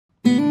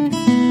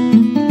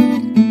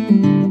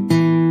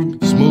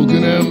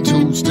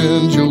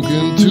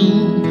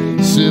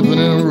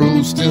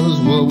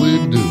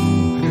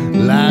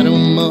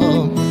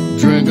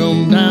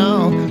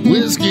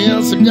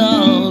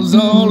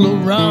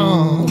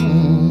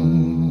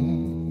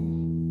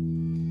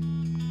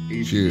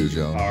Cheers,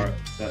 y'all. All right.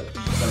 Southern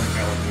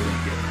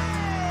California gift.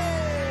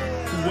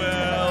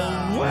 Well.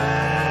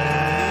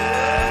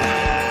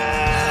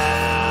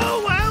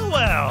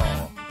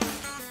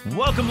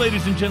 Welcome,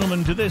 ladies and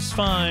gentlemen, to this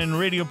fine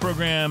radio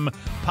program,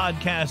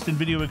 podcast, and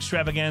video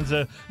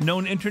extravaganza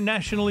known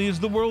internationally as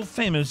the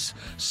world-famous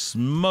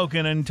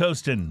Smokin' and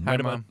Toastin'. Hi,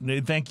 Mom.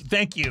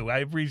 Thank you. I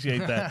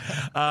appreciate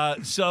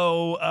that.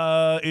 So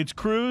it's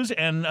Cruz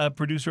and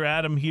producer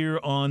Adam here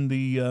on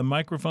the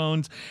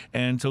microphones.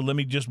 And so let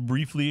me just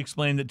briefly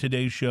explain that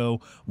today's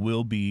show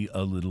will be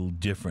a little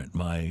different.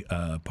 My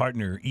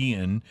partner,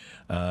 Ian,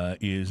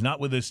 is not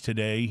with us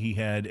today. He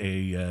had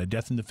a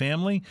death in the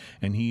family,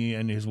 and he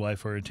and his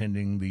wife are attending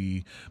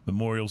the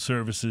memorial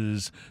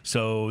services,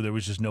 so there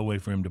was just no way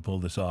for him to pull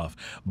this off.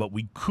 But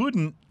we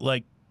couldn't,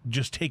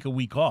 just take a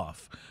week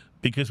off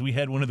because we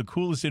had one of the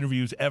coolest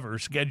interviews ever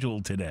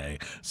scheduled today.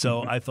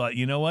 So I thought,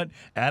 you know what?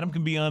 Adam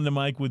can be on the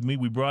mic with me.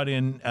 We brought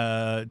in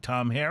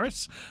Tom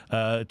Harris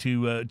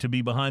to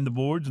be behind the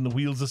boards and the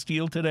wheels of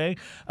steel today.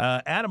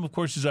 Adam, of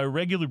course, is our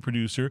regular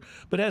producer,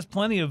 but has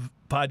plenty of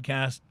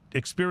podcast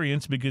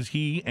experience because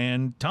he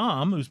and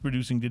Tom, who's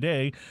producing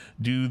today,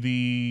 do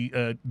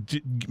the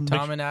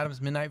Tom and Adam's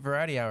Midnight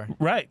Variety Hour.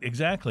 Right,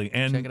 exactly.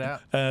 And check it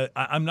out.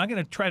 I'm not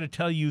going to try to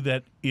tell you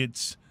that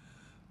it's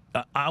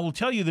I will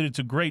tell you that it's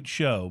a great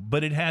show,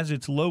 but it has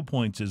its low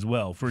points as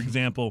well. For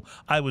example,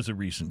 I was a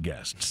recent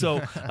guest.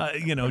 So,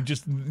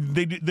 just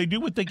they do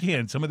what they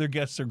can. Some of their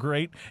guests are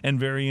great and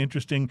very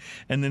interesting,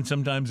 and then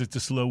sometimes it's a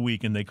slow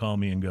week and they call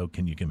me and go,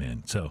 "Can you come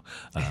in?" So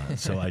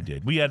I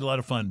did. We had a lot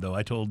of fun, though.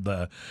 I told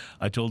a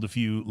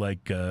few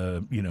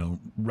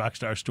rock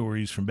star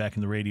stories from back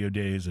in the radio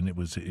days, and it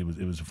was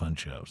a fun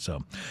show.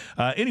 So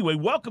anyway,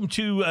 welcome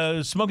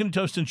to Smokin' and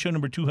Toastin' show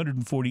number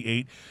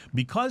 248.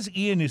 Because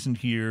Ian isn't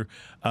here,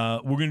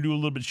 we're going to do a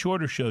little bit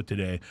shorter show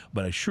today,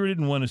 but I sure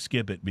didn't want to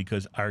skip it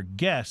because our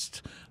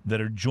guests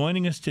that are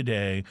joining us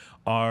today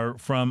are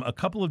from a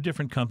couple of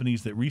different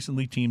companies that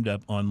recently teamed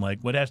up on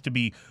what has to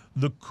be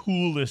the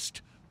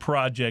coolest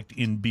project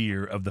in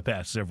beer of the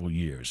past several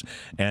years,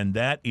 and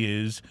that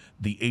is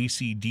the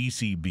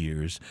AC/DC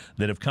beers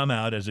that have come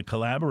out as a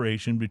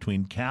collaboration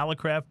between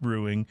Calicraft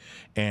Brewing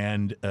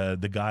and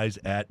the guys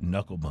at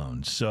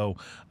KnuckleBonz. So,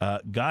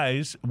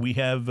 guys, we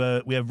have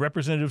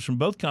representatives from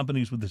both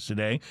companies with us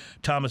today.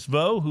 Thomas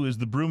Vo, who is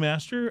the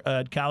brewmaster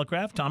at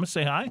Calicraft. Thomas,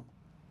 say hi.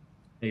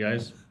 Hey,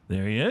 guys.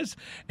 There he is.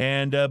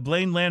 And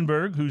Blaine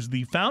Landberg, who's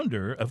the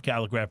founder of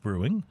Calicraft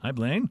Brewing. Hi,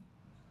 Blaine.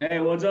 Hey,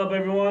 what's up,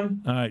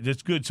 everyone? All right,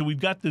 that's good. So we've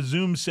got the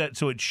Zoom set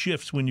so it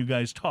shifts when you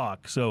guys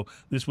talk. So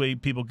this way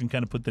people can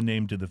kind of put the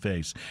name to the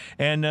face.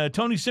 And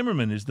Tony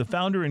Simerman is the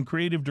founder and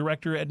creative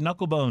director at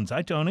KnuckleBonz.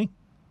 Hi, Tony.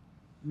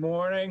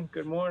 Morning.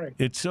 Good morning.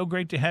 It's so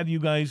great to have you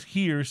guys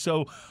here.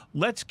 So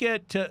let's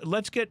get to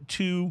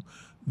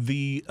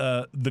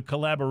the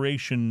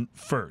collaboration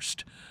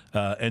first,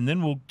 and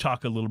then we'll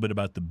talk a little bit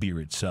about the beer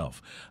itself.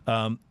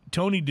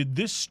 Tony, did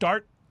this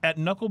start at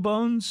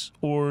KnuckleBonz,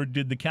 or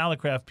did the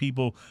Calicraft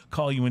people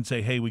call you and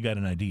say, "Hey, we got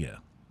an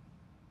idea"?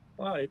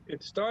 Well,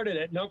 it started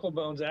at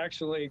KnuckleBonz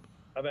actually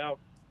about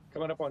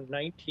coming up on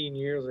 19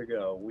 years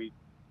ago. We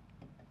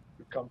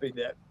the company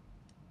that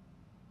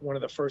one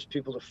of the first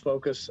people to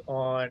focus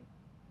on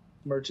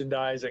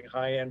merchandising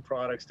high-end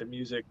products to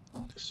music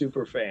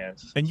super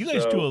fans. And you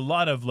guys do a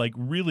lot of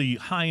really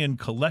high-end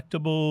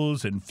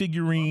collectibles and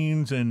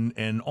figurines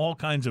and all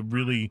kinds of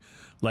really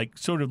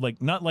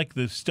not like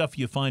the stuff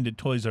you find at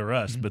Toys R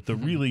Us, but the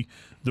really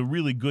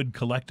good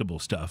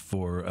collectible stuff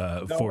for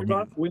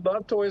we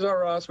love Toys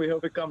R Us. We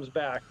hope it comes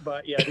back.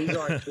 But yeah, these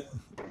aren't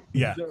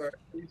yeah.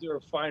 These are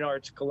fine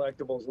arts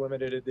collectibles,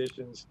 limited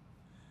editions.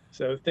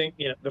 So think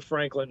the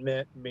Franklin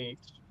Mint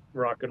meets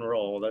rock and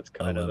roll. That's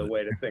kind of the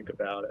way to think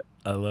about it.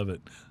 I love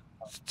it.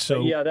 So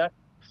but yeah,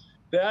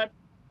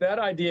 that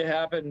idea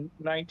happened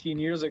 19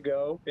 years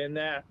ago. In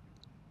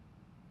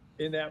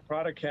that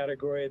product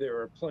category, there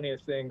were plenty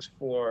of things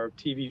for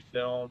TV,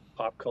 film,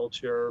 pop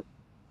culture,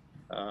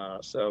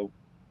 so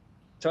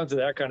tons of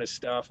that kind of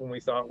stuff. And we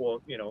thought,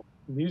 well,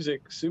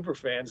 music super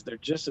fans, they're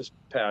just as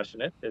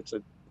passionate. It's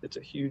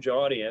a huge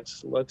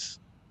audience. Let's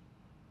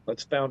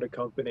found a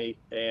company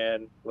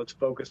and let's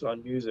focus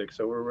on music.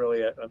 So we're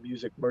really a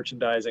music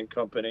merchandising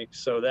company.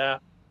 So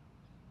that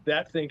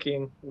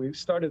thinking, we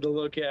started to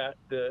look at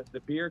the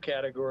beer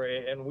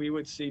category, and we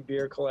would see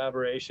beer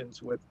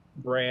collaborations with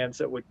brands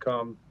that would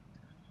come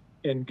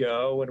and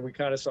go, and we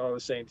kind of saw the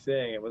same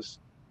thing. It was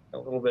a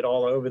little bit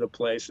all over the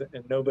place,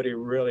 and nobody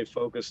really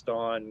focused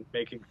on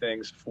making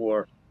things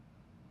for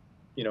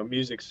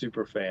music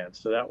super fans.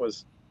 So that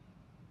was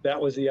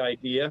the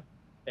idea.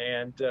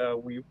 And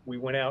we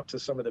went out to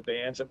some of the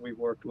bands that we've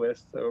worked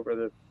with over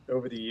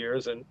the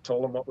years and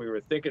told them what we were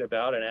thinking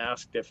about and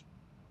asked if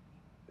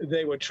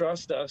they would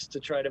trust us to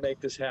try to make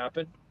this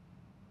happen.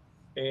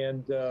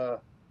 And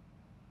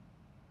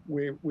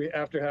we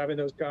after having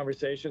those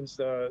conversations,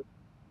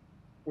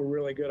 we're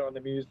really good on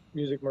the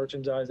music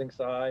merchandising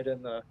side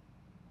and the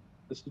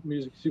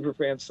music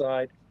superfan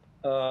side.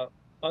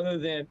 Other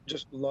than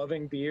just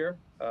loving beer,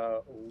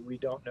 we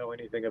don't know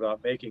anything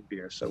about making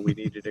beer, so we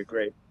needed a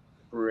great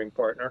brewing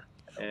partner.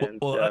 And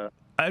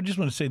I just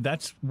want to say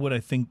that's what I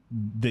think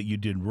that you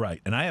did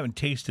right, and I haven't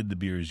tasted the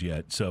beers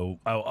yet, so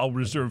I'll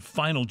reserve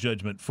final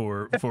judgment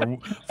for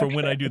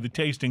when I do the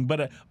tasting.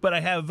 But I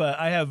have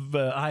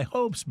high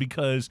hopes,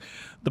 because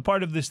the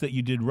part of this that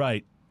you did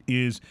right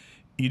is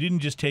you didn't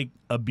just take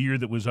a beer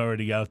that was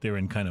already out there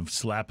and kind of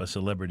slap a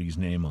celebrity's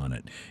name on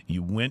it.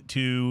 You went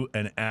to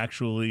an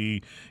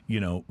actually,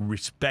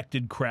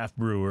 respected craft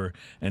brewer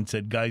and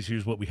said, guys,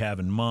 here's what we have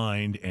in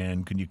mind,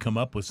 and can you come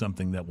up with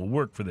something that will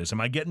work for this?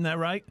 Am I getting that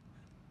right?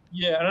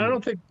 Yeah, and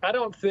I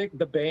don't think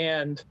the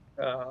band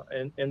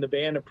and the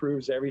band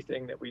approves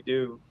everything that we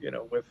do,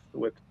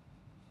 with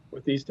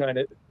these type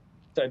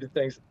of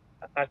things.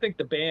 I think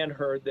the band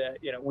heard that,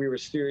 we were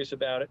serious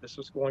about it. This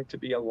was going to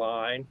be a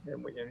line,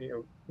 and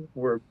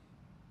we're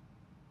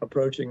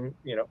approaching,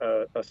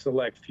 a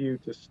select few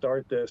to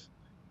start this.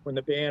 When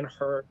the band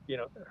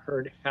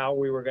heard how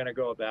we were going to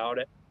go about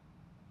it,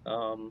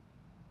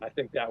 I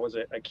think that was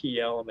a key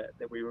element,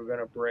 that we were going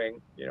to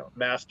bring,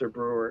 master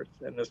brewers,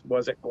 and this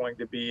wasn't going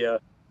to be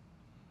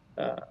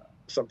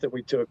something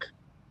we took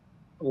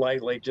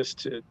lightly just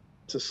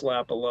to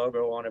slap a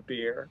logo on a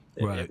beer.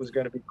 Right. It was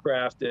going to be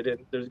crafted,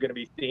 and there's going to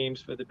be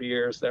themes for the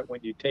beers that when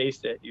you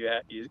taste it,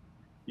 you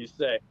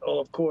say, oh,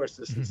 of course,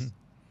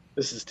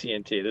 this is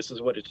T.N.T. This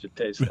is what it should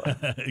taste like.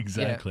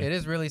 Exactly. Yeah, it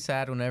is really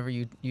sad whenever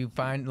you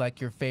find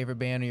like your favorite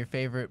band or your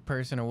favorite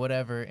person or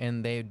whatever,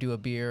 and they do a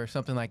beer or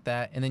something like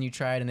that, and then you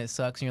try it and it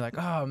sucks, and you're like,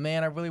 oh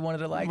man, I really wanted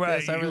to like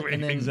this.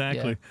 And then,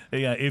 exactly.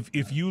 Yeah.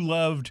 If you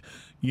loved,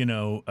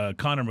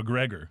 Conor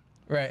McGregor.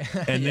 Right.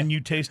 And then you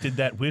tasted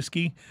that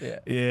whiskey.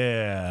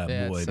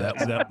 Yeah, boy,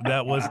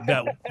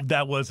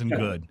 that wasn't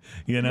good.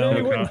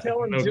 No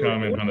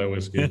comment on that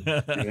whiskey.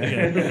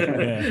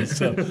 yeah.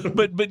 So,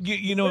 but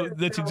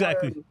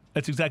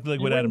that's exactly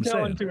like what Adam's saying.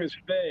 You wouldn't tell him to his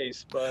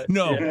face, but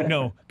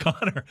no,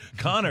 Connor.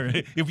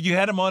 If you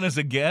had him on as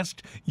a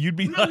guest, you'd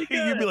be like,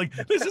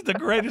 this is the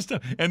greatest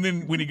stuff. And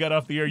then when he got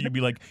off the air, you'd be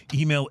like,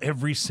 email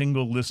every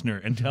single listener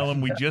and tell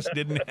them we just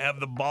didn't have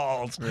the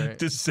balls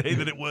to say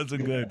that it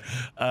wasn't good.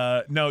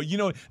 No,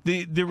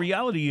 the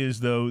reality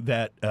is though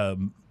that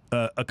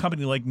a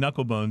company like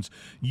KnuckleBonz,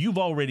 you've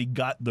already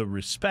got the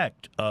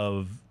respect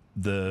of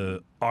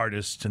the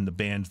artists and the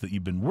bands that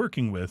you've been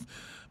working with,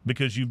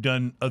 because you've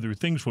done other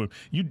things for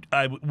them.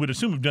 I would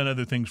assume you've done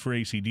other things for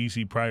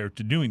AC/DC prior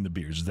to doing the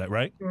beers. Is that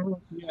right?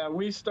 Yeah,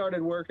 we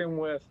started working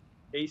with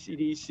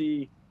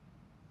AC/DC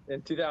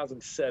in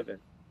 2007.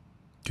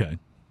 Okay.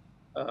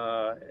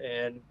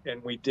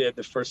 And we did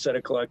the first set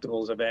of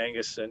collectibles of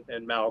Angus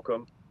and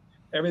Malcolm.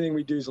 Everything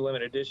we do is a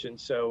limited edition,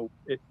 so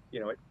it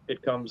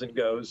comes and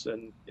goes,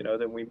 and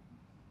then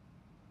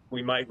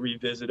we might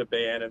revisit a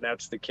band, and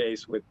that's the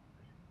case with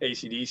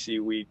AC/DC.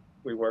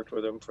 We worked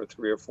with them for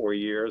 3 or 4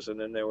 years, and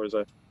then there was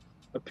a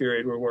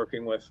period we're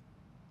working with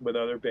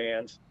other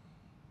bands,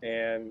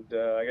 and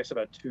I guess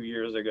about 2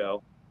 years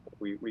ago,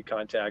 we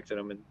contacted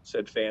them and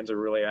said fans are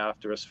really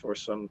after us for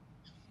some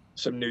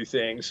new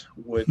things.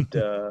 Would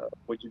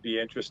you be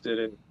interested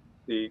in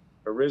the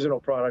original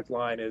product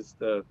line? Is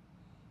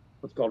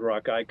what's called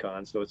Rock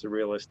Iconz, so it's a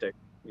realistic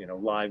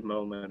live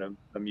moment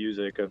of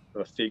music,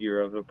 a figure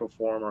of a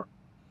performer.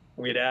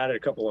 We had added a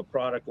couple of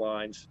product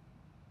lines.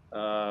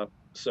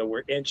 So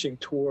we're inching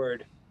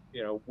toward,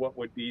 what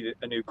would be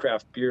a new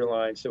craft beer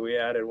line. So we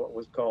added what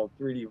was called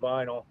 3D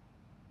vinyl,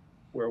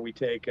 where we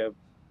take a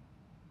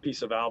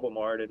piece of album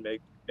art and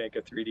make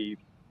a 3D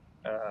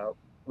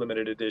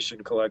limited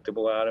edition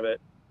collectible out of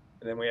it.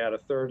 And then we had a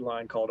third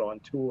line called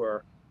On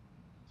Tour.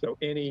 So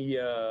any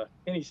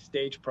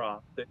stage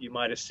prop that you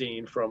might have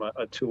seen from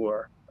a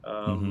tour,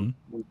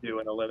 we do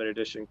in a limited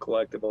edition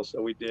collectible.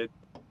 So we did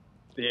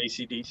the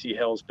AC/DC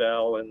Hell's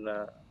Bell, and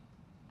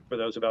for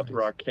those about the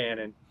Rock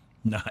Cannon.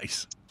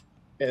 Nice.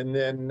 And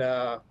then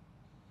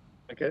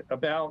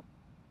about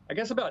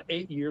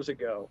 8 years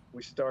ago,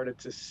 we started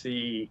to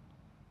see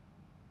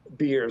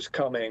beers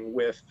coming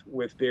with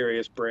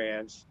various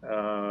brands,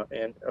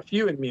 and a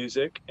few in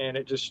music, and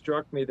it just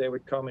struck me they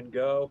would come and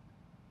go.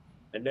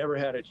 I never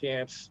had a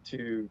chance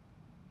to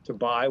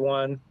buy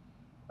one.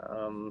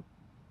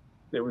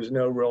 There was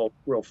no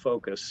real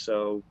focus,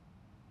 so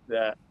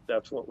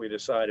that's what we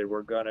decided.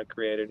 We're going to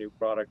create a new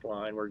product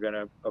line. We're going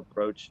to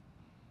approach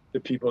the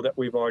people that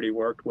we've already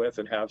worked with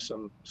and have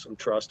some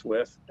trust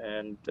with.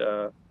 And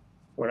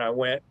when I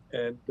went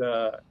and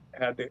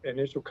had the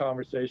initial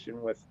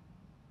conversation with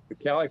the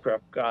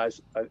Calicraft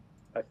guys,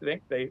 I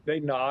think they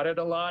nodded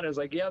a lot. I was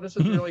like, yeah, this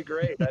is really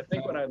great. I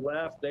think when I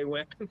left, they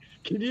went,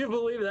 can you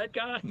believe that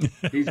guy?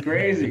 He's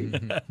crazy.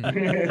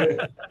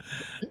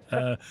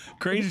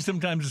 Crazy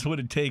sometimes is what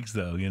it takes,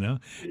 though,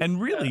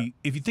 And really,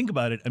 if you think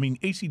about it, I mean,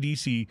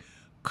 AC/DC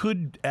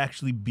could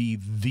actually be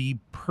the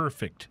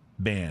perfect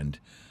band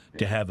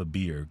to have a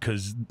beer,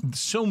 because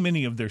so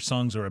many of their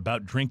songs are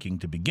about drinking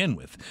to begin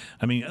with.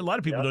 I mean, a lot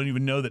of people don't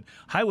even know that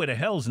Highway to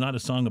Hell is not a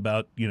song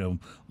about,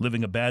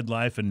 living a bad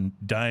life and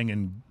dying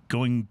and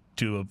going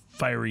to a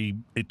fiery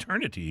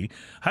eternity.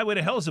 Highway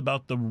to Hell is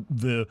about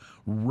the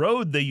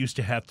road they used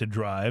to have to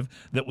drive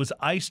that was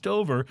iced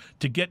over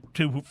to get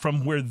to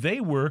from where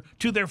they were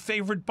to their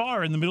favorite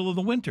bar in the middle of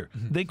the winter.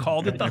 They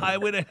called it the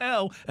Highway to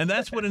Hell, and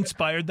that's what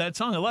inspired that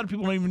song. A lot of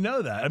people don't even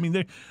know that. I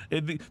mean,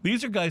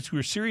 these are guys who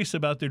are serious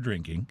about their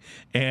drinking,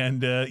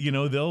 and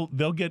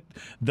they'll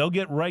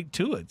get right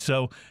to it.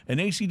 So an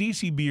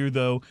AC/DC beer,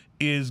 though,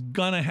 is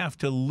gonna have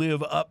to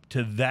live up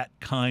to that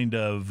kind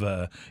of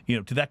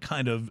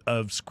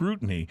of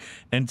scrutiny.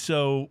 And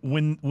so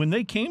when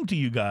they came to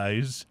you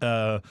guys,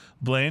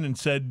 Blaine, and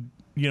said,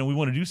 we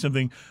want to do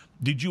something,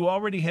 did you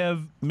already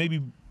have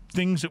maybe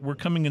things that were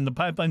coming in the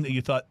pipeline that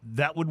you thought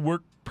that would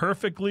work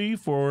perfectly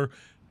for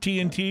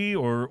T.N.T.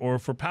 or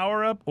for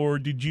Power Up, or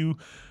did you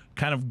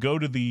kind of go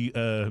to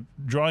the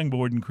drawing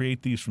board and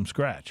create these from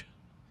scratch?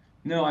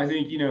 No, I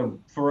think,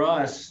 for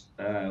us,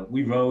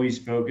 we've always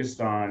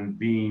focused on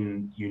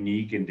being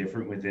unique and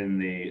different within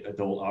the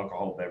adult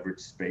alcohol beverage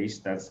space.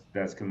 That's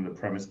kind of the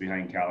premise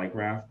behind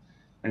Calicraft.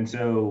 And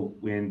so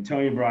when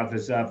Tony brought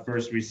this up,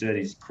 first we said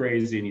he's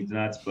crazy and he's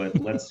nuts, but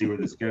let's see where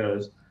this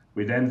goes.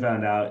 We then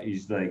found out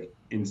he's like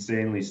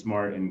insanely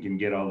smart and can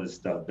get all this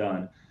stuff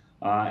done.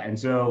 And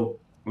so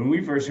when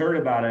we first heard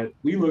about it,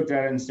 we looked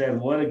at it and said,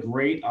 what a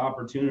great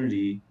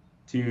opportunity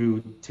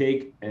to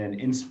take an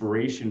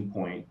inspiration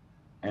point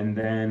and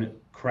then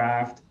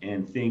craft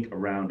and think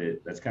around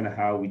it. That's kind of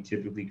how we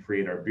typically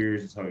create our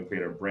beers. It's how we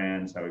create our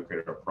brands, how we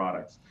create our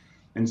products.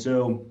 And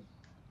so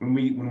when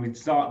we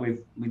thought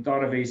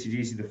of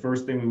AC/DC, the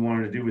first thing we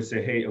wanted to do was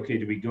say, hey, okay,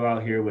 do we go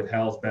out here with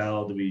Hell's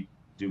Bell?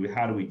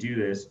 How do we do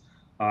this?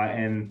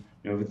 And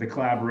with the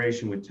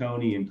collaboration with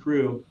Tony and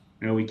crew,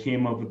 we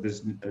came up with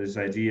this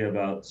idea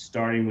about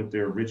starting with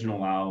their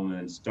original album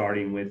and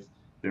starting with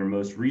their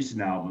most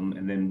recent album,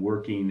 and then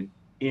working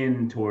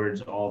in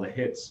towards all the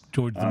hits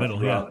towards the middle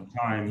throughout the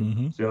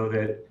time, so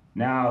that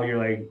now you're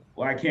like,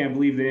 well, I can't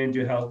believe they didn't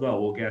do Hell's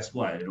Bell. Well, guess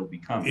what? It'll be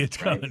coming. It's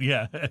coming,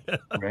 yeah.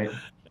 Right.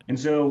 And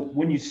so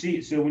when you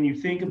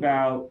think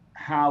about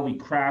how we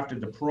crafted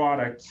the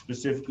product,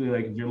 specifically,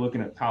 like if you're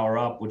looking at Power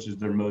Up, which is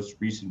their most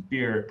recent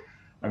beer,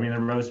 their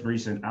most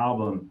recent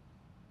album,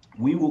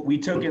 we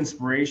took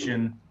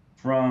inspiration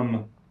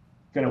from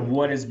kind of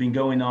what has been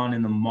going on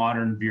in the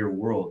modern beer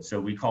world. So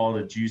we call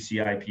it a juicy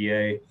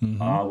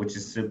IPA, which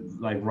is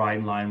like right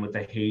in line with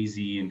the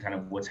hazy and kind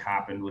of what's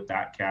happened with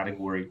that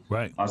category.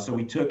 Right. So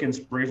we took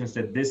inspiration and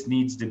said, this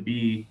needs to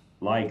be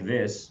like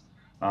this.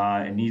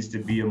 It needs to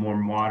be a more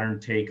modern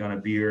take on a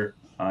beer.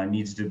 It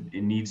needs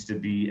to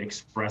be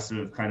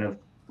expressive, kind of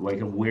like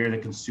where the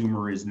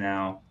consumer is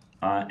now.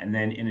 And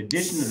then in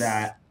addition to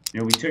that,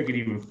 we took it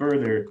even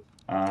further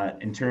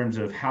in terms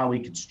of how we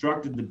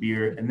constructed the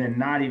beer, and then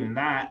not even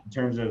that, in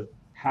terms of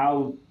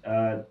how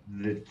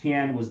the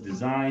can was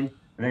designed,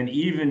 and then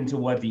even to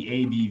what the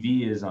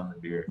ABV is on the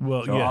beer.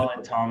 Well, so yeah. I'll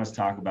let Thomas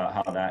talk about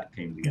how that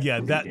came together.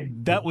 Yeah,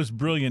 that was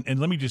brilliant. And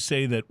let me just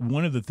say that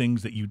one of the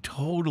things that you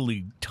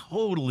totally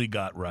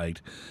got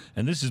right,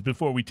 and this is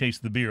before we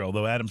taste the beer,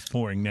 although Adam's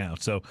pouring now.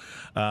 So,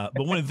 but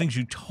one of the things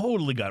you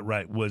totally got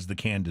right was the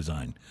can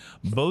design.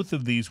 Both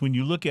of these, when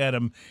you look at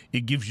them,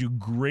 it gives you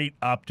great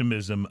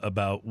optimism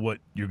about what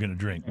you're going to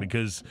drink,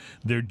 because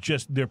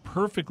they're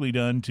perfectly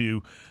done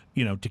to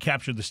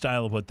capture the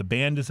style of what the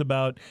band is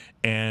about,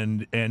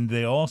 and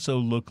they also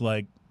look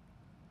like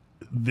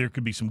there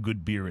could be some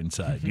good beer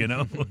inside,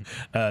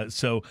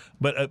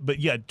 but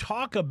yeah,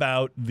 talk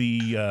about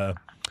the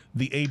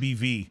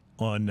ABV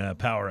on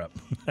Power Up.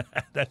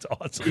 That's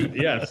awesome.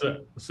 Yeah.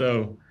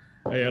 So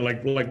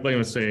like Blaine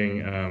was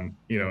saying,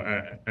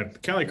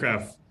 at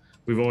Calicraft,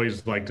 we've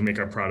always liked to make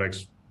our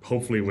products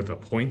hopefully with a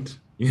point.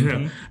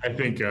 I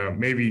think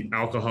maybe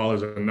alcohol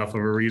is enough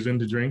of a reason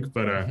to drink,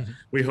 but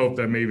we hope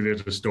that maybe there's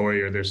a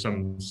story or there's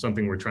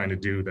something we're trying to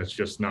do that's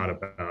just not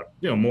about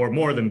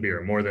more than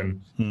beer, more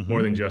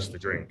than just the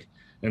drink.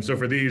 And so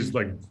for these,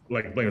 like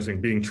Blaine was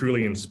saying, being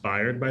truly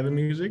inspired by the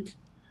music,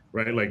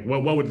 right? Like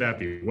what would that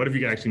be? What if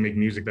you could actually make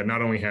music that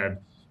not only had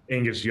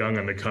Angus Young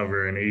on the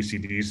cover and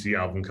AC/DC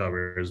album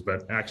covers,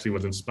 but actually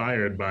was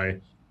inspired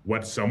by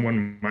what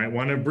someone might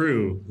want to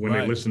brew when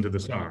they listen to the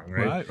song,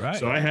 right?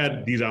 So I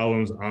had these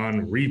albums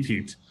on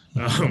repeat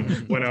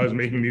when I was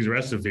making these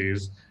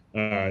recipes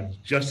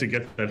just to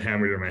get that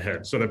hammered in my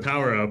head. So the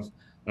Power Up,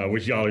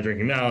 which y'all are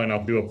drinking now, and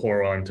I'll do a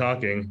pour while I'm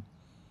talking,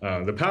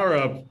 the Power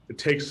Up, it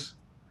takes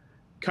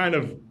kind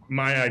of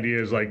my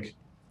ideas, like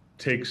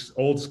takes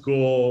old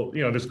school,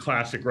 this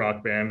classic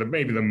rock band,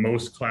 maybe the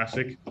most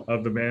classic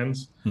of the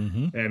bands,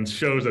 and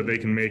shows that they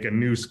can make a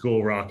new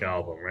school rock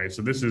album, right?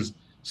 So this is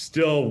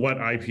still what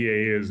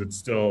IPA is. It's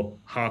still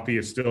hoppy,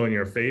 it's still in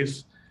your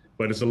face,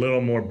 but it's a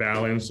little more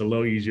balanced, a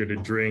little easier to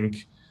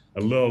drink, a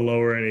little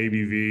lower in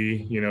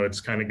ABV. It's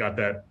kind of got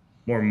that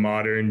more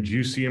modern,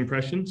 juicy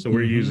impression. So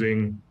we're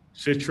using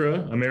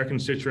Citra, American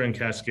Citra and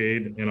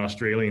Cascade, and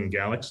Australian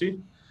Galaxy.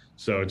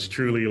 So it's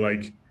truly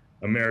like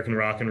American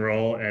rock and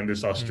roll and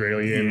this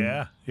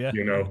Australian,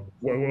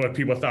 what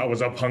people thought was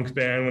a punk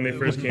band when they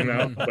first came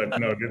out. But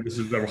no, this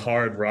is a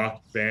hard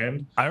rock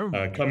band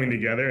coming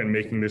together and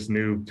making this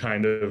new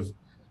kind of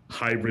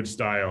hybrid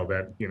style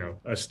that,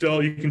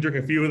 still you can drink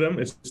a few of them.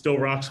 It still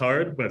rocks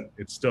hard, but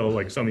it's still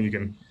like something you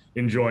can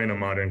enjoy in a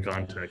modern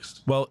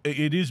context. Well,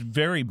 it is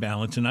very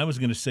balanced, and I was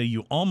going to say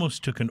you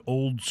almost took an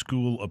old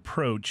school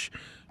approach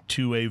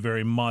to a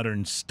very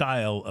modern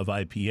style of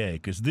IPA,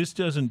 because this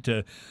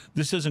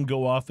doesn't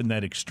go off in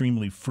that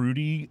extremely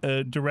fruity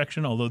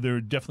direction, although there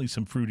are definitely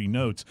some fruity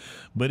notes,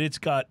 but it's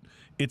got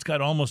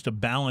almost a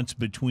balance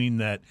between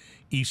that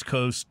East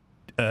Coast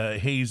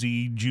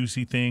hazy,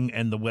 juicy thing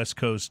and the West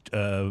Coast,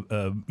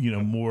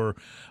 more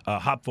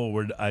hop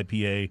forward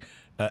IPA.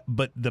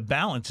 But the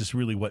balance is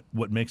really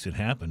what makes it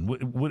happen.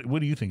 What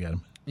do you think,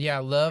 Adam? Yeah,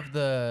 I love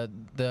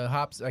the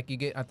hops like you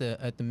get at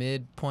the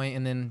midpoint,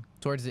 and then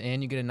towards the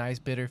end you get a nice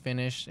bitter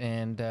finish,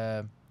 and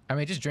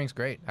it just drinks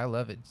great. I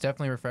love it. It's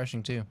definitely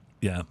refreshing too.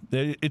 Yeah,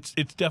 it's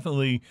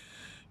definitely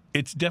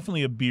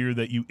a beer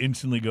that you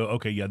instantly go,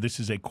 okay, yeah, this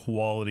is a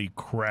quality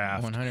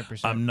craft.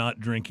 100%. I'm not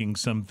drinking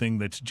something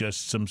that's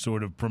just some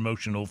sort of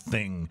promotional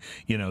thing.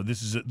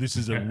 This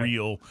is a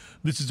real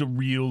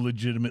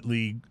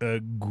legitimately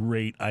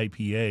great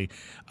IPA.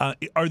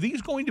 Are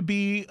these going to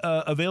be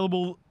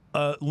available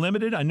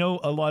limited? I know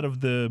a lot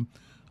of the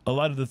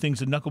things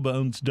that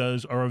KnuckleBonz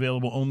does are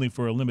available only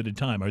for a limited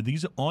time. Are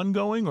these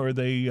ongoing, or are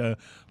they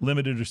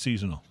limited or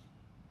seasonal?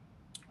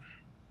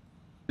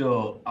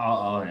 So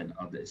I'll end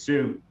on this.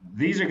 So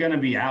these are going to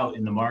be out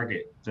in the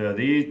market. So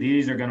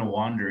these are going to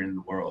wander in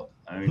the world.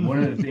 I mean,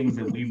 one of the things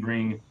that we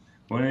bring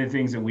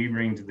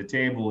to the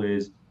table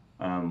is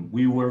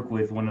we work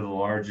with one of the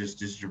largest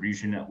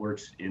distribution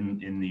networks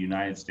in the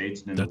United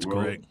States and in the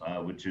world,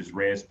 which is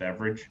Reyes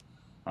Beverage.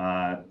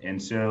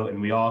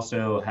 And we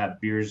also have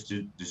beers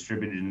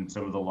distributed in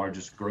some of the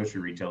largest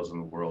grocery retailers in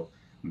the world.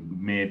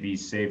 May it be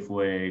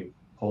Safeway,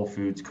 Whole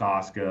Foods,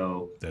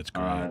 Costco. That's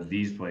great.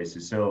 These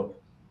places. So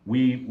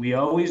we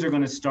always are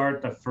going to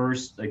start the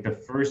first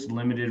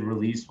limited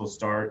release will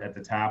start at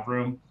the tap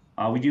room.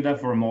 We do that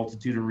for a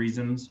multitude of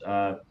reasons.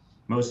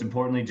 Most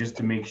importantly, just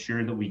to make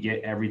sure that we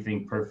get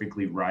everything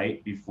perfectly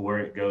right before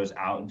it goes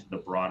out into the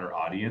broader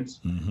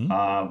audience,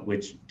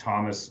 which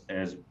Thomas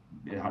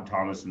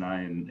and I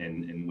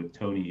and with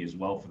Tony as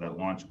well for that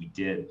launch we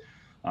did.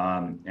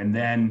 And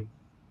then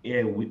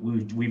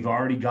we've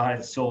already got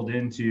it sold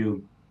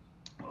into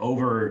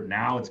over,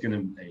 now it's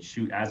going to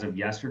shoot as of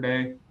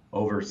yesterday,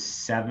 over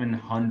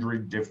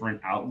 700 different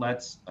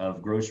outlets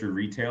of grocery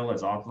retail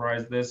has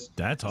authorized this.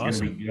 That's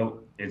awesome.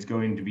 It's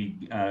going to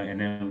be,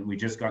 and then we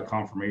just got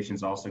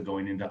confirmations also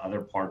going into other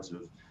parts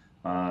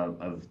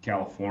of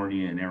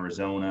California and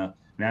Arizona.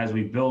 And as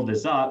we build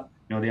this up,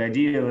 the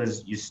idea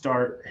is you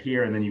start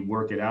here and then you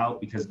work it out,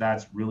 because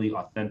that's really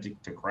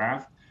authentic to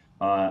craft.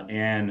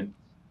 And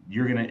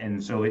you're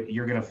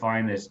gonna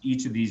find this,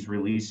 each of these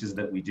releases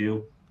that we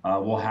do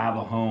will have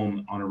a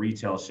home on a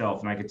retail shelf.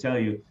 And I can tell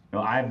you,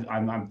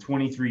 I'm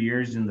 23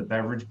 years in the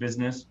beverage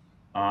business.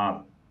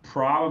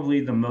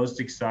 Probably the most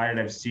excited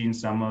I've seen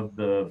some of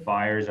the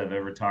buyers I've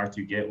ever talked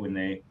to get when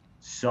they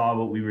saw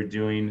what we were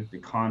doing, the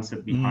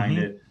concept behind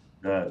it,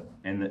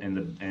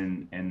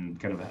 and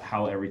kind of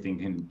how everything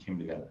came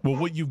together. Well,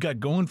 what you've got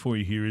going for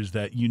you here is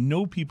that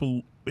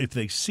people, if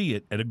they see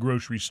it at a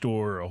grocery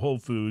store or a Whole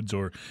Foods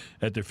or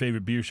at their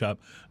favorite beer shop,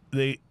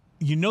 they're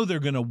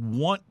going to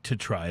want to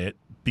try it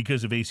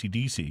because of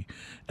AC/DC.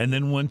 And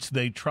then once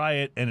they try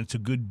it and it's a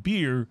good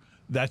beer,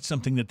 that's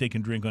something that they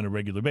can drink on a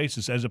regular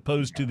basis, as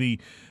opposed to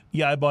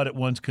I bought it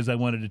once because I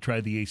wanted to try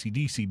the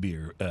AC/DC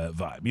beer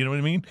vibe. You know what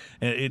I mean?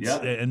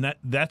 And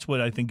that's what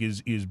I think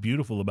is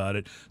beautiful about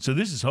it. So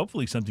this is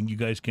hopefully something you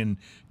guys can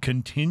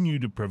continue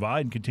to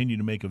provide and continue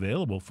to make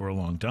available for a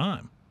long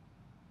time.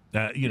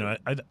 I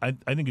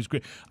think it's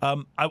great. I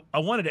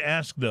wanted to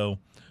ask, though,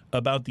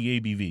 about the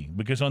ABV,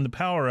 because on the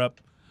Power Up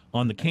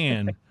on the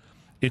can,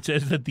 it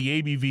says that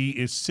the ABV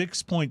is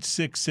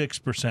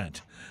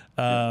 6.66%.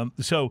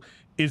 So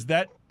is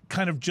that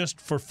kind of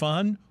just for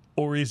fun,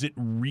 or is it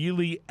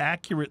really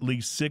accurately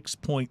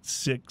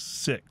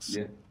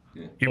 6.66?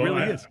 Yeah. It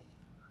really is.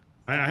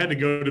 I had to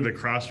go to the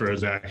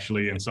Crossroads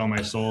actually and sell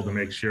my soul to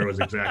make sure it was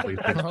exactly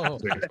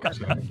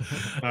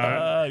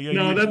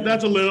 6%.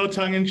 That's a little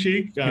tongue in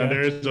cheek.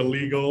 There is a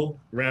legal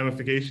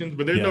ramifications,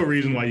 but there's no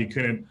reason why you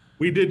couldn't.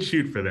 We did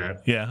shoot for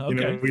that. Yeah.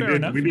 Okay. Fair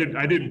enough.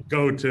 I did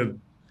go to.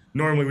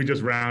 Normally we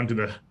just round to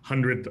the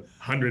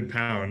 100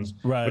 pounds,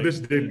 right? But this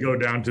did go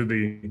down to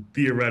the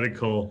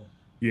theoretical,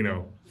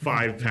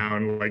 5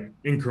 pound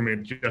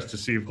increment, just to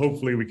see if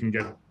hopefully we can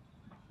get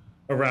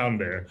around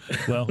there.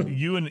 Well,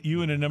 you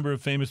and a number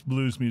of famous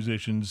blues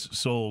musicians'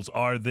 souls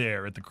are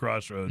there at the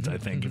Crossroads. I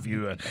think if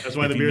you that's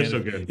why the beer's so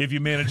good. If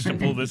you manage to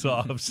pull this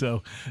off,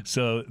 so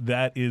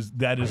that is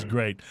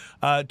great.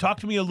 Talk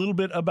to me a little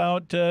bit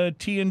about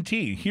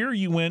T.N.T. Here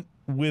you went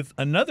with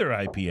another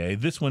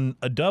IPA, this one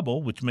a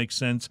double, which makes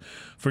sense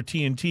for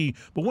T.N.T.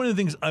 But one of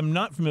the things I'm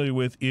not familiar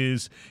with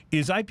is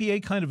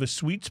IPA kind of a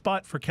sweet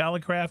spot for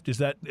Calicraft? Is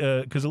that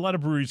because a lot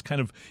of breweries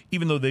kind of,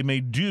 even though they may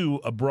do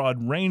a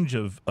broad range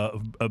of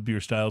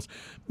beer styles,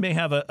 may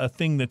have a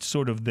thing that's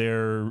sort of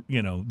their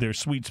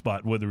sweet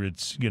spot, whether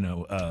it's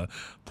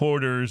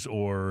porters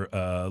or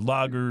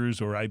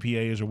lagers or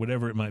IPAs or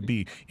whatever it might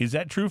be. Is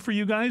that true for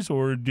you guys,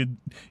 or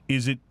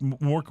is it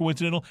more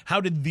coincidental?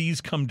 How did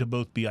these come to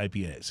both be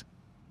IPAs?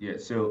 Yeah,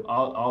 so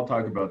I'll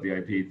talk about the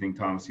IPA thing,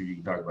 Thomas, if you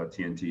can talk about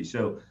T.N.T.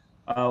 So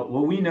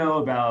what we know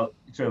about,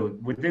 so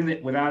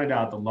without a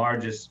doubt, the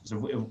largest,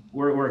 so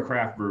we're a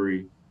craft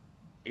brewery.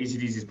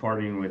 AC/DC is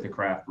partnering with a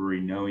craft brewery,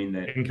 knowing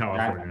that in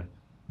California.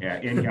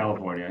 In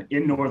California,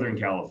 in Northern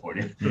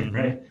California,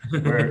 right?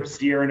 Where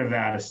Sierra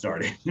Nevada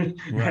started,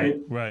 right?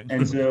 Right.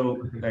 And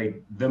so,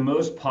 like, the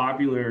most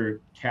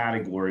popular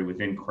category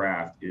within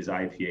craft is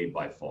IPA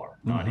by far,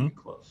 not even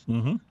close.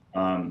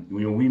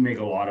 We make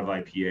a lot of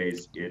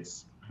IPAs.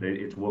 It's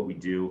what we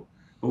do,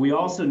 but we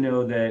also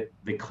know that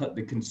the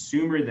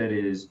consumer that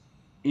is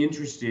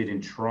interested in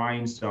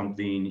trying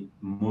something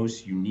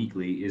most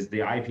uniquely is the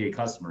IPA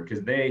customer, because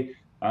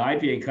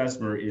IPA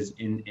customer is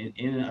in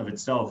and of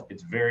itself,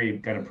 it's very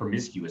kind of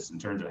promiscuous in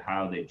terms of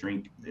how they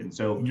drink. And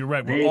so you're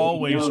right. We're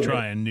always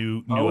trying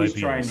new IPAs.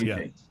 Trying new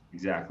things.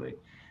 Exactly.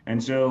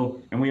 And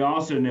we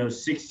also know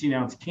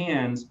 16-ounce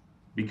cans,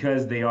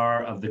 because they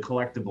are of the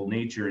collectible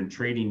nature and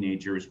trading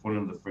nature, is one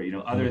of the,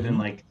 other than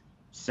like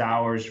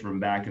sours from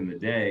back in the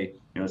day,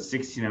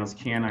 16-ounce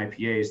can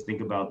IPAs,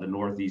 think about the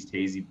Northeast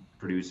hazy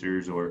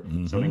producers or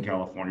Southern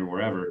California,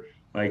 wherever,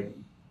 like,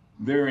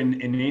 they're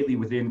innately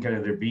within kind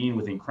of their being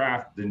within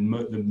craft, the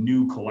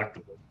new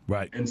collectible.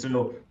 Right. And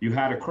so you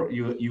had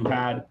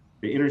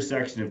the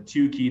intersection of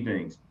two key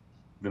things: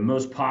 the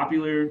most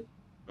popular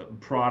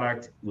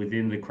product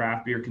within the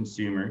craft beer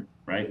consumer,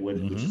 right,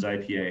 which is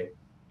IPA,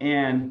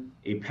 and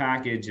a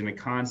package and a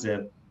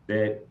concept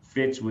that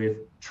fits with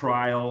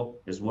trial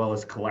as well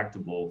as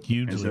collectible.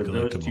 Hugely and so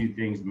collectible. Those two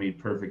things made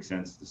perfect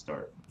sense to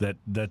start.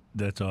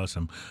 That's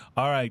awesome.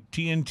 All right,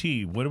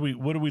 T.N.T. What are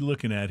we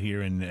looking at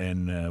here,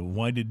 and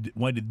why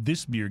did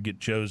this beer get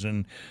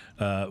chosen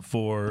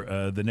for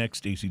the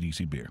next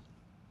AC/DC beer?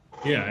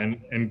 Yeah,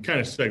 and kind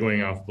of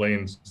segueing off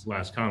Blaine's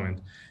last comment,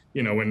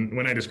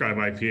 when I describe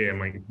IPA, I'm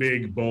like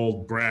big,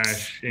 bold,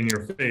 brash, in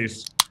your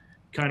face.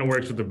 Kind of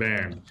works with the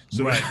band.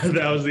 So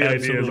that was the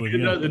idea.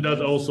 It does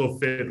also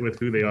fit with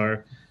who they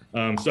are.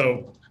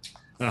 So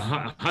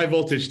high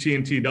voltage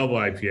T.N.T. double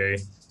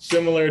IPA,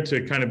 similar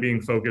to kind of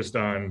being focused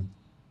on,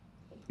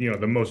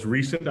 the most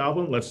recent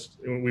album.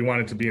 We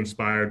wanted to be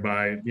inspired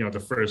by, the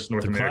first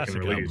North American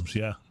release.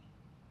 Albums,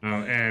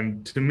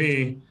 and to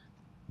me,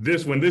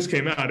 when this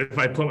came out, if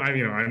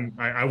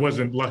I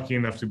wasn't lucky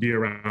enough to be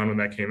around when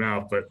that came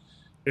out, but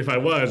if I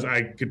was,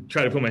 I could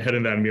try to put my head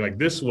in that and be like,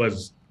 this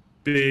was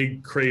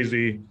big,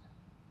 crazy,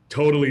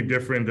 totally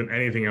different than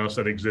anything else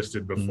that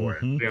existed before.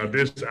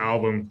 This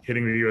album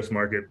hitting the U.S.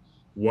 market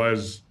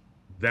was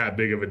that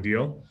big of a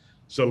deal.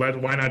 So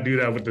why not do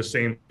that with the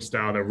same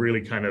style that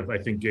really kind of, I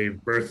think, gave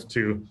birth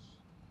to,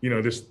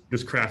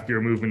 this craft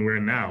beer movement we're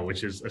in now,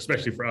 which is,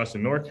 especially for us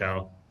in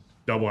NorCal,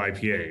 double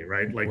IPA,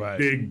 right? Like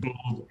big,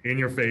 bold, in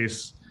your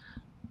face.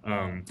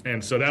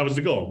 And so that was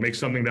the goal: make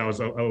something that was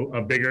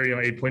a bigger,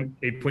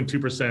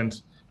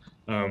 8.2%.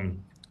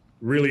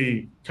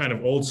 Really kind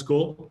of old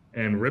school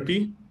and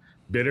rippy,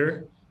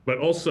 bitter, but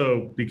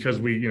also because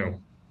we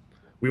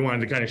wanted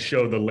to kind of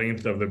show the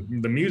length of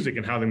the music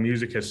and how the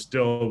music has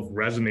still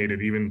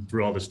resonated even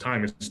through all this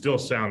time. It still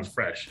sounds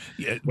fresh.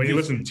 Yeah, when you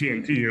listen to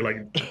T.N.T, you're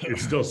like, it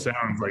still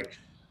sounds like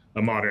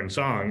a modern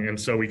song. And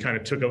so we kind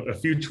of took a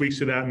few tweaks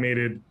to that, made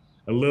it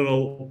a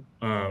little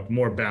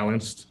more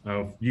balanced,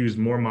 used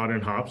more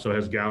modern hops, so it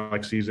has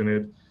Galaxies in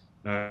it,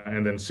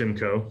 and then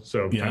Simcoe,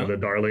 so kind of the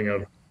darling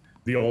of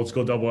the old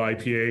school double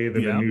IPA,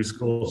 then the new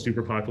school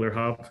super popular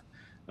hop,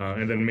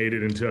 and then made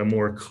it into a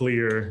more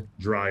clear,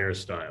 drier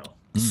style.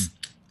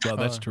 Well,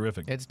 that's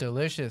terrific. It's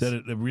delicious.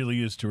 It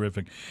really is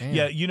terrific. Man.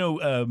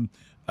 Yeah,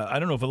 I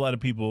don't know if a lot of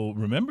people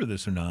remember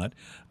this or not,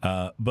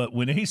 but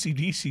when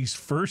AC/DC's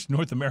first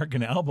North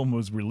American album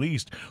was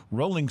released,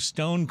 Rolling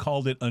Stone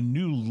called it a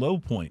new low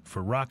point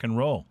for rock and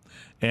roll.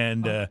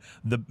 And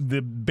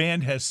the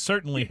band has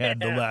certainly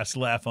had the last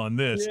laugh on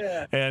this.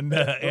 Yeah.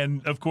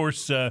 And of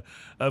course,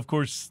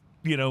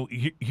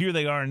 here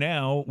they are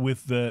now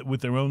with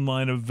their own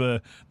line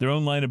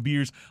of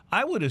beers.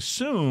 I would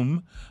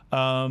assume,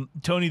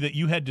 Tony, that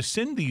you had to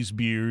send these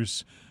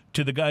beers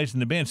to the guys in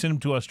the band, send them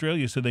to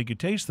Australia so they could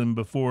taste them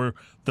before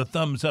the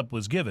thumbs up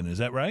was given. Is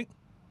that right?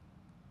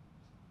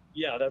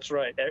 Yeah, that's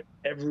right.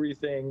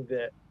 Everything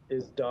that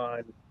is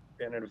done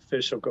in an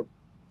official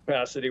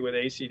capacity with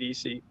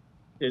AC/DC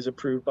is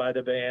approved by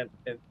the band,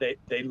 and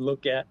they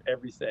look at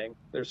everything.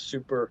 They're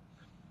super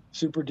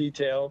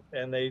detailed,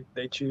 and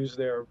they choose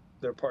their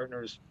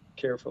partners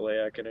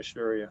carefully, I can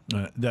assure you.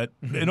 That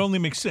it only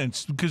makes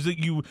sense because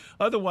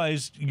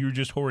otherwise you're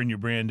just whoring your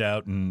brand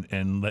out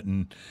and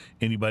letting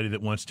anybody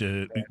that wants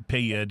to pay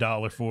you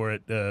 $1 for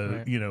it,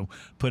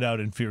 put out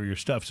inferior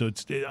stuff. So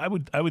I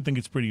would think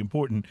it's pretty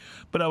important,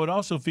 but I would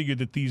also figure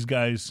that these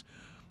guys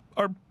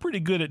are pretty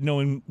good at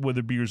knowing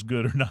whether beer's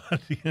good or not.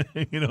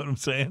 You know what I'm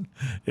saying?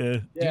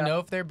 Yeah. Do you know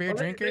if they're beer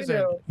drinkers? They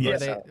know,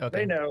 yes.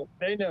 They know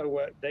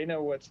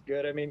what's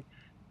good. I mean,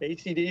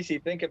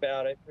 AC/DC, think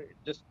about it,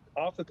 just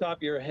off the top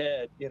of your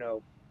head,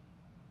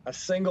 a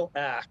single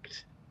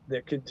act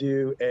that could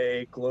do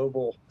a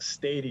global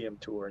stadium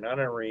tour, not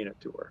an arena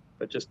tour,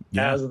 but just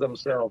as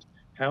themselves.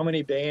 How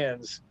many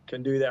bands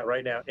can do that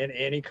right now in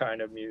any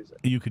kind of music?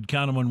 You could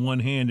count them on one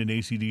hand, and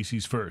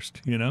AC/DC's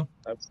first.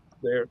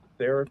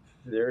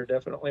 They're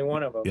definitely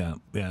one of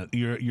them. Yeah,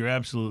 you're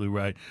absolutely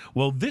right.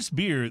 Well, this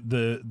beer,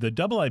 the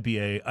double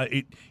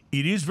IPA,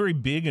 it is very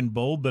big and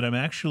bold, but I'm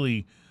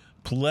actually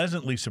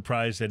pleasantly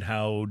surprised at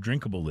how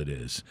drinkable it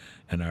is.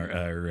 And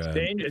our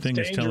thing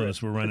is telling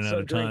us we're running out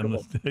of time.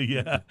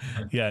 Yeah,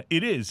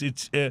 it is.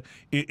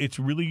 It's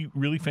really,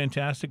 really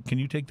fantastic. Can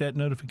you take that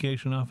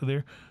notification off of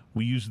there?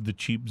 We used the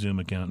cheap Zoom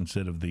account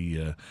instead of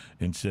the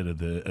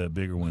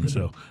bigger one,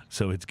 so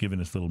it's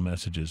giving us little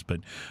messages. But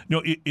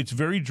no, it's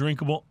very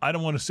drinkable. I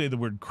don't want to say the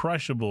word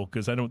crushable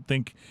because I don't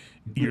think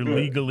you're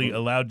legally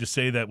allowed to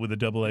say that with a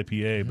double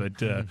IPA.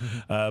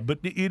 But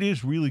it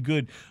is really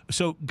good.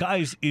 So,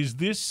 guys, is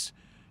this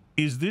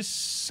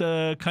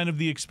kind of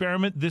the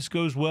experiment? This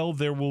goes well.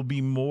 There will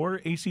be more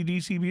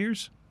AC/DC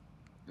beers.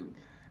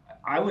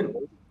 I would,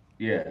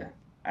 yeah,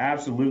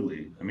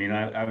 absolutely. I mean,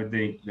 I would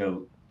think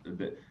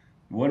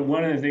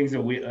one of the things that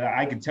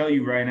I can tell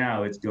you right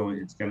now, it's gonna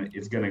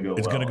go well.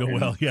 It's gonna go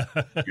well, yeah.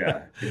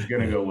 Yeah, it's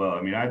gonna go well.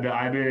 I mean, I've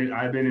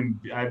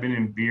been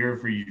in beer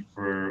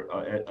for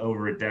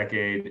over a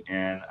decade,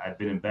 and I've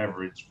been in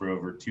beverage for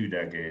over 2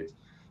 decades.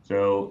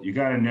 So you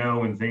got to know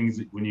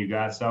when you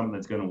got something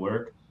that's gonna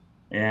work,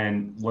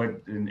 and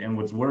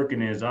what's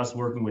working is us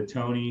working with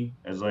Tony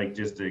as like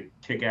just a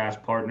kick-ass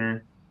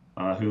partner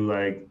who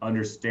like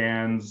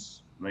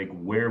understands like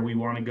where we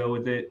want to go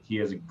with it. He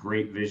has a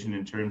great vision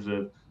in terms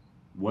of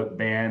what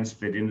bands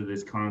fit into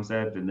this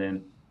concept, and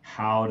then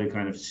how to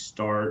kind of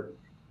start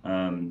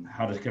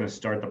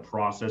the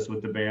process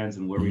with the bands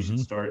and where we should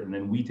start. And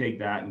then we take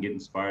that and get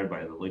inspired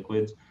by the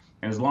liquids.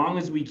 And as long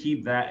as we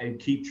keep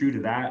true to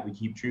that, we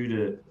keep true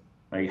to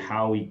like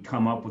how we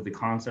come up with the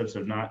concepts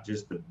of not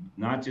just the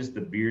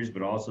beers,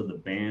 but also the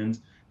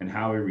bands and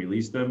how we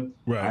release them.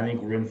 Right. I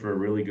think we're in for a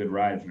really good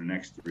ride for the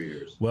next 3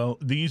 years. Well,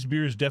 these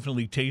beers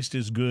definitely taste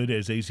as good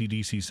as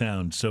AC/DC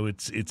sounds, so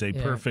it's a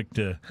perfect.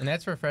 And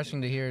that's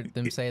refreshing to hear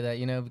them say that,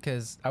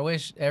 because I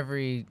wish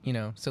every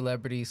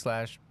celebrity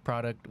 /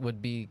 product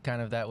would be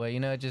kind of that way.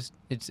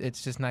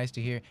 It's just nice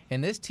to hear.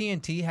 And this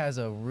T.N.T has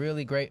a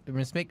really great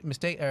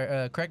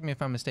correct me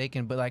if I'm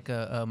mistaken, but like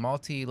a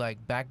malty like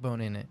backbone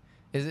in it.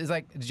 Is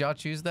like, did y'all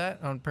choose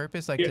that on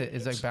purpose? Like,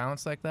 is like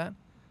balanced like that?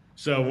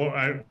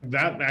 So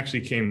that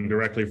actually came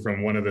directly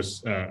from one of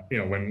this,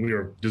 when we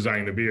were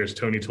designing the beers,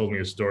 Tony told me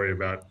a story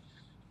about,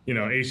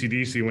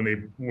 AC/DC, when they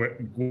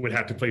would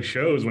have to play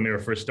shows when they were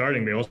first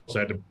starting, they also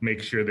had to make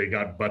sure they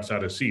got butts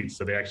out of seats.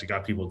 So they actually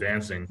got people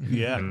dancing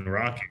and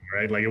rocking,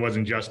 right? Like it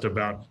wasn't just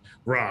about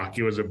rock.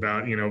 It was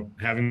about,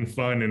 having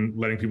fun and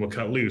letting people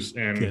cut loose.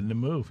 And getting the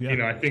move,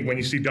 I think when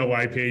you see double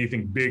IPA, you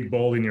think big,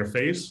 bold in your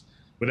face.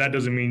 But that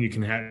doesn't mean you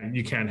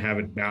can't have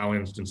it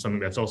balanced in something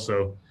that's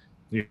also,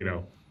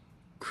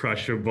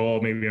 crushable.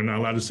 Maybe I'm not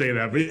allowed to say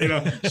that,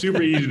 but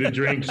super easy to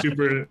drink,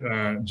 super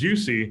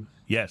juicy.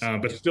 Yes.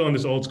 But still in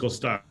this old school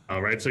style,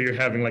 right? So you're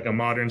having like a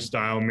modern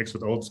style mixed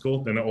with old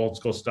school, then an old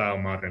school style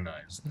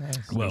modernized.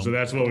 Nice. Well, so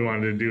that's what we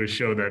wanted to do, is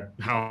show that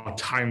how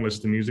timeless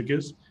the music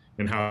is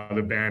and how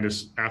the band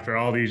is, after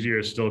all these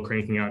years, still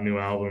cranking out new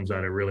albums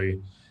that are really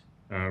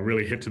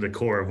hit to the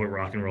core of what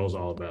rock and roll is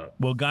all about.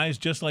 Well, guys,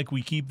 just like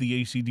we keep the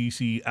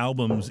AC/DC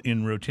albums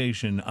in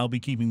rotation, I'll be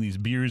keeping these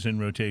beers in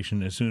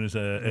rotation as soon as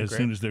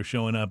they're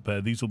showing up.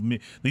 These will be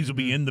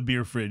in the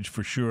beer fridge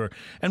for sure,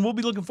 and we'll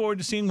be looking forward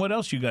to seeing what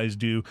else you guys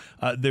do.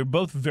 They're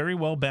both very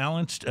well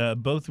balanced,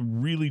 both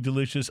really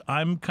delicious.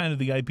 I'm kind of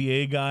the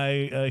IPA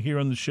guy here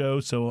on the show,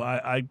 so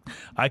I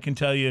can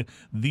tell you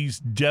these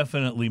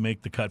definitely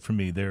make the cut for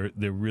me. They're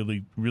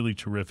really, really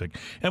terrific,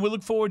 and we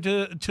look forward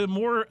to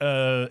more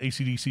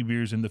AC/DC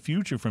beers in the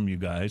future from you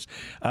guys.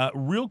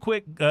 Real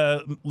quick,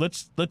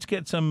 let's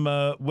get some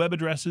web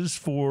addresses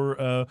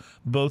for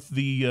both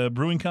the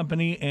brewing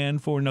company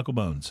and for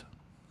KnuckleBonz.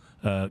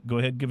 Go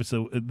ahead, give us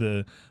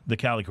the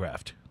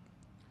Calicraft.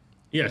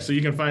 Yeah, so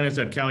you can find us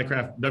at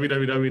Calicraft,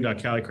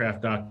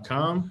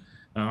 www.calicraft.com,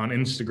 on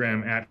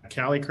Instagram at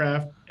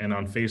Calicraft, and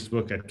on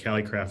Facebook at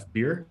Calicraft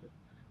Beer.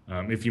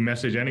 If you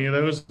message any of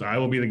those, I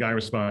will be the guy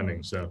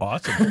responding. So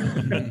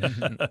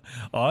awesome.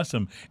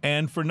 Awesome.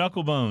 And for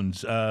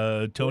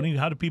KnuckleBonz, Tony,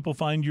 how do people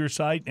find your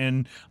site?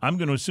 And I'm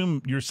going to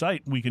assume your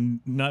site, we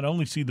can not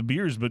only see the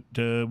beers, but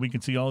we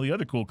can see all the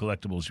other cool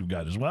collectibles you've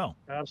got as well.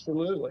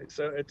 Absolutely.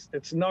 So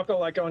it's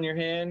Knuckle like on your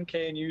hand,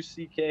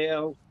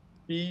 KNUCKLE.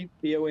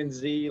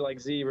 BONZ, like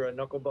zebra,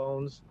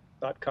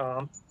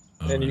 KnuckleBonz.com.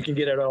 And you can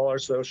get at all our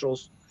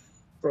socials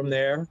from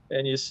there.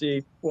 And you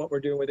see what we're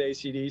doing with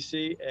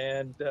AC/DC.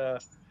 And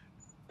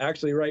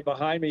actually, right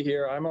behind me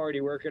here, I'm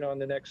already working on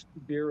the next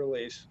beer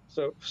release.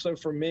 So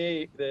for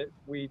me, the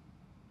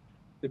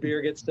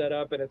beer gets set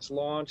up and it's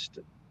launched,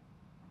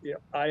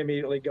 I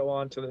immediately go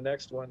on to the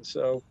next one.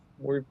 So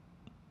we've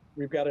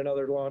got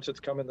another launch that's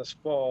coming this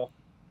fall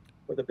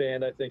with a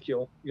band. I think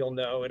you'll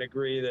know and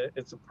agree that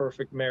it's a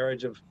perfect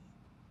marriage of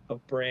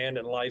brand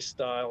and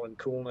lifestyle and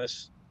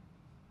coolness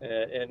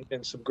and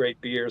some great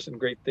beers and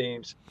great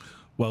themes.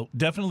 Well,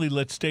 definitely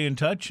let's stay in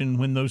touch, and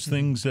when those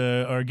things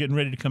are getting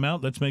ready to come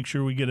out, let's make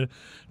sure we get a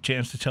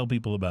chance to tell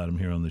people about them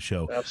here on the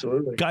show.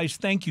 Absolutely. Guys,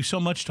 thank you so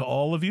much to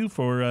all of you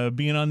for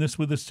being on this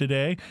with us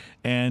today,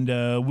 and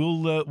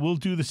we'll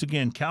do this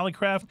again.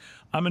 Calicraft,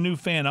 I'm a new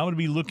fan. I'm going to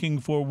be looking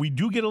for, we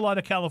do get a lot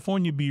of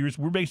California beers.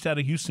 We're based out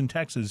of Houston,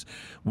 Texas.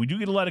 We do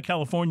get a lot of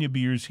California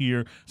beers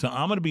here, so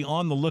I'm going to be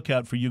on the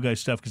lookout for you guys'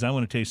 stuff because I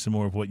want to taste some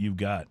more of what you've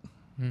got.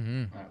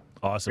 Mm-hmm.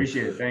 Awesome.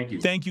 Appreciate it. Thank you.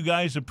 Thank you,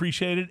 guys.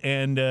 Appreciate it.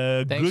 And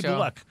Thanks, good y'all.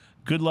 luck.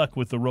 Good luck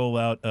with the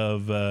rollout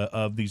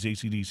of these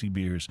AC/DC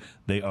beers.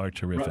 They are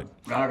terrific.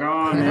 Rock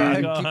on,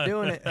 man. Keep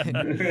doing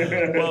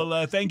it.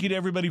 Well, thank you to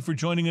everybody for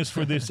joining us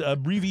for this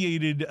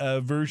abbreviated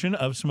version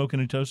of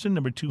Smokin' and Toastin',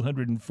 number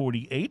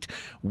 248.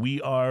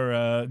 We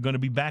are going to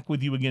be back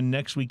with you again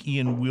next week.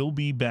 Ian will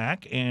be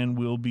back, and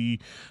we'll be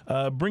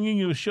bringing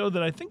you a show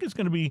that I think is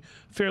going to be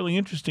fairly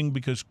interesting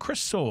because Chris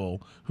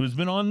Soule, who's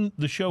been on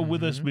the show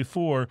with us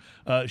before,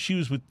 she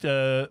was with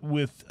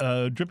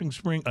Dripping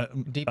Spring.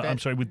 I'm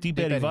sorry, with Deep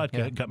Eddy Vodka.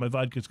 Yeah. Got my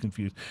vodkas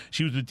confused.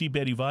 She was with Deep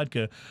Eddy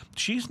Vodka.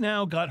 She's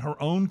now got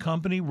her own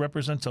company,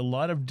 represents a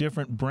lot of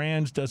different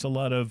brands, does a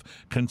lot of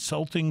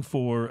consulting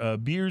for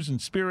beers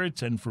and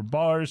spirits and for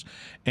bars,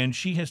 and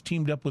she has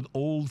teamed up with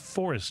Old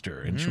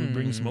Forester, and she'll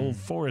bring some Old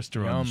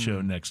Forester on the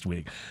show next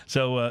week.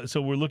 So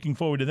we're looking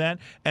forward to that.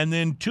 And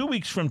then 2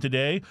 weeks from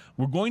today,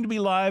 we're going to be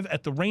live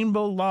at the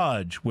Rainbow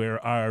Lodge, where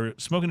our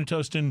Smokin' and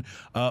Toastin'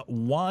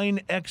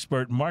 wine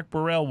expert, Mark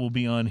Burrell, will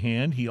be on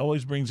hand. He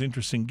always brings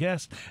interesting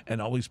guests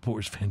and always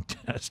pours fantastic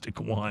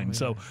wine.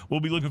 So we'll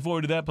be looking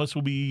forward to that. Plus,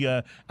 we'll be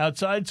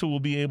outside, so we'll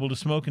be able to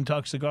smoke and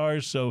talk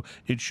cigars. So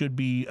it should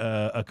be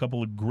a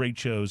couple of great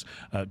shows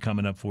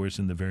coming up for us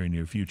in the very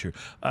near future.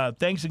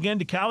 Thanks again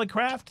to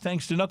Calicraft.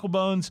 Thanks to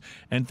KnuckleBonz.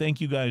 And thank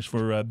you guys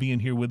for being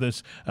here with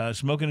us.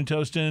 Smokin' and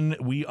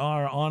Toastin', we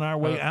are on our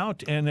way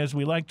out. And as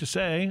we like to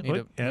say,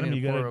 Adam,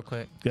 you got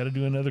to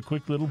do another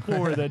quick little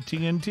pour of that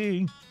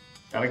T.N.T.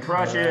 Gotta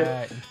crush it.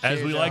 As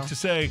Cheers, we like to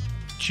say,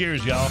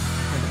 cheers, y'all.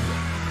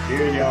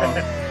 Cheers, y'all.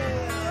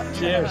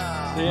 Cheers.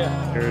 See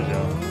ya. Cheers,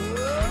 y'all.